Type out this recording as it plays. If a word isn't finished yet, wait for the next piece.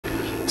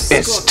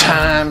It's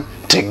time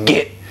to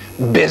get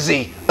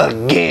busy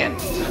again.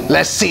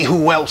 Let's see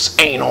who else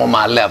ain't on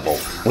my level.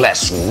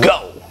 Let's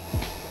go.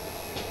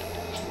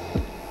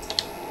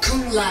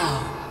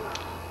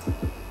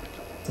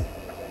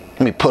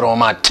 Let me put on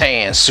my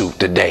tan suit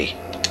today.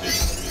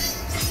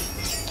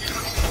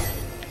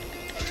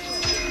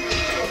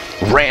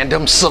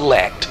 Random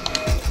select.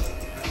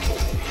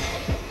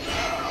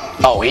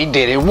 Oh, he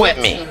did it with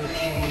me.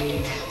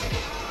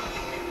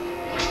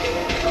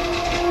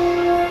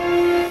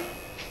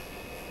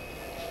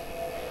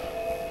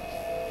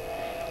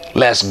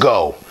 Let's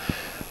go.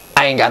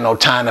 I ain't got no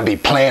time to be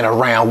playing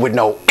around with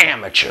no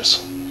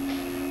amateurs.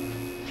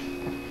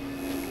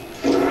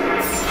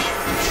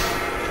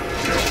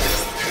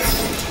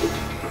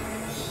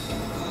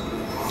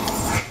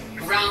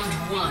 Round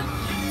one,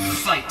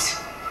 fight.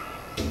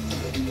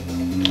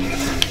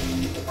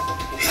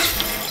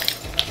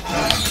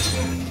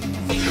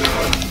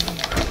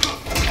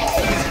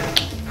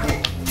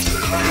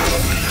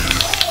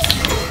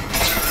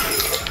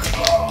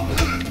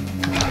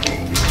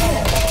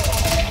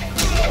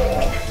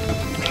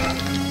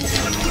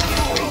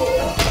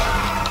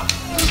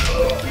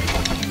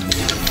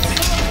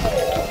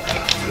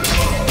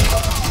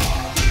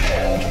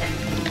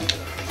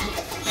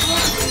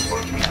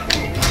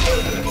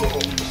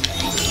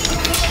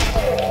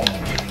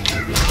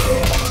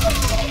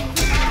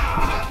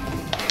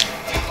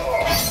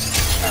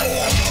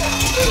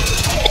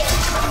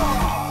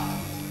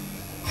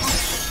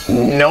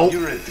 Nope.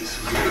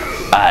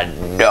 I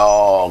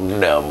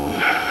dogged them.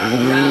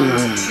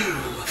 Round two,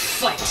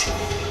 fight.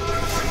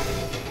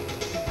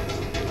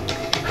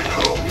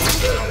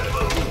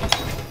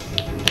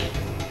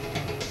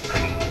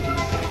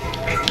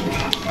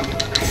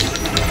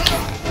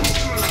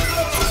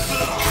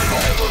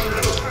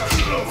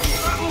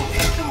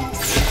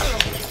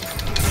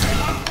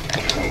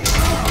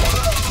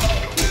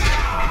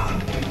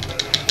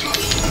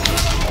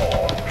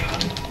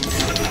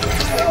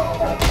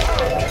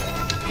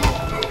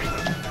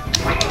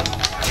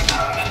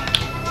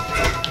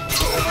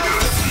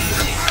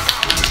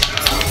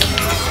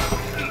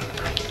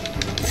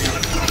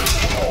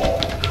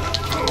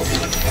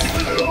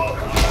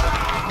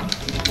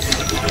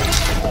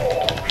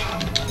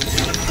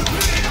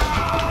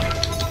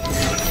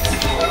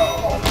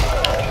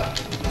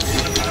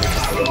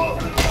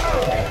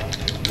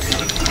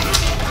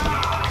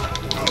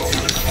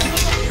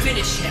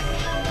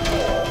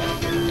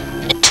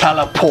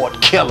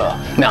 Teleport killer.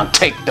 Now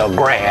take the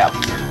grab.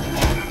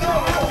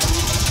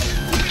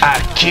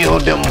 I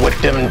killed them with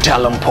them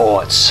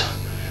teleports.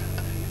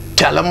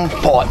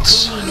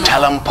 Teleports.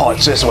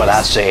 Teleports is what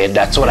I said.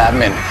 That's what I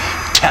meant.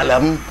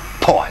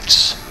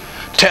 Teleports.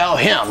 Tell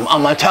him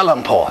I'm a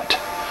teleport.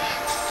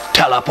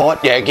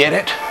 Teleport, you get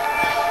it?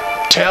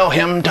 Tell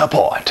him to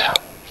port.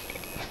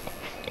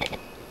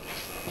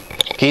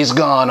 He's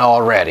gone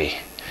already.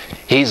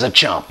 He's a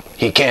chump.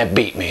 He can't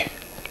beat me.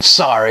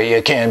 Sorry,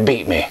 you can't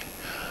beat me.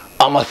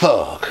 I'm a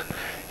thug.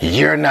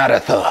 You're not a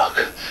thug.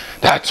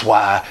 That's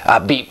why I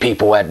beat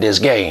people at this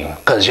game.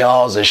 Cause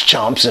y'all's is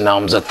chumps and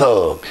I'm a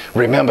thug.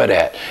 Remember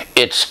that.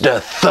 It's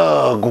the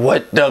thug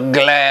with the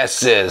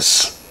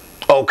glasses.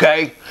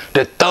 Okay?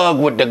 The thug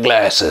with the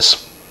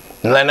glasses.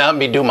 Let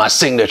me do my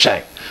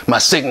signature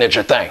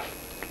thing.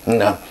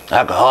 No,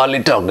 I can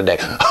hardly talk today.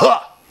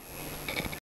 Ha!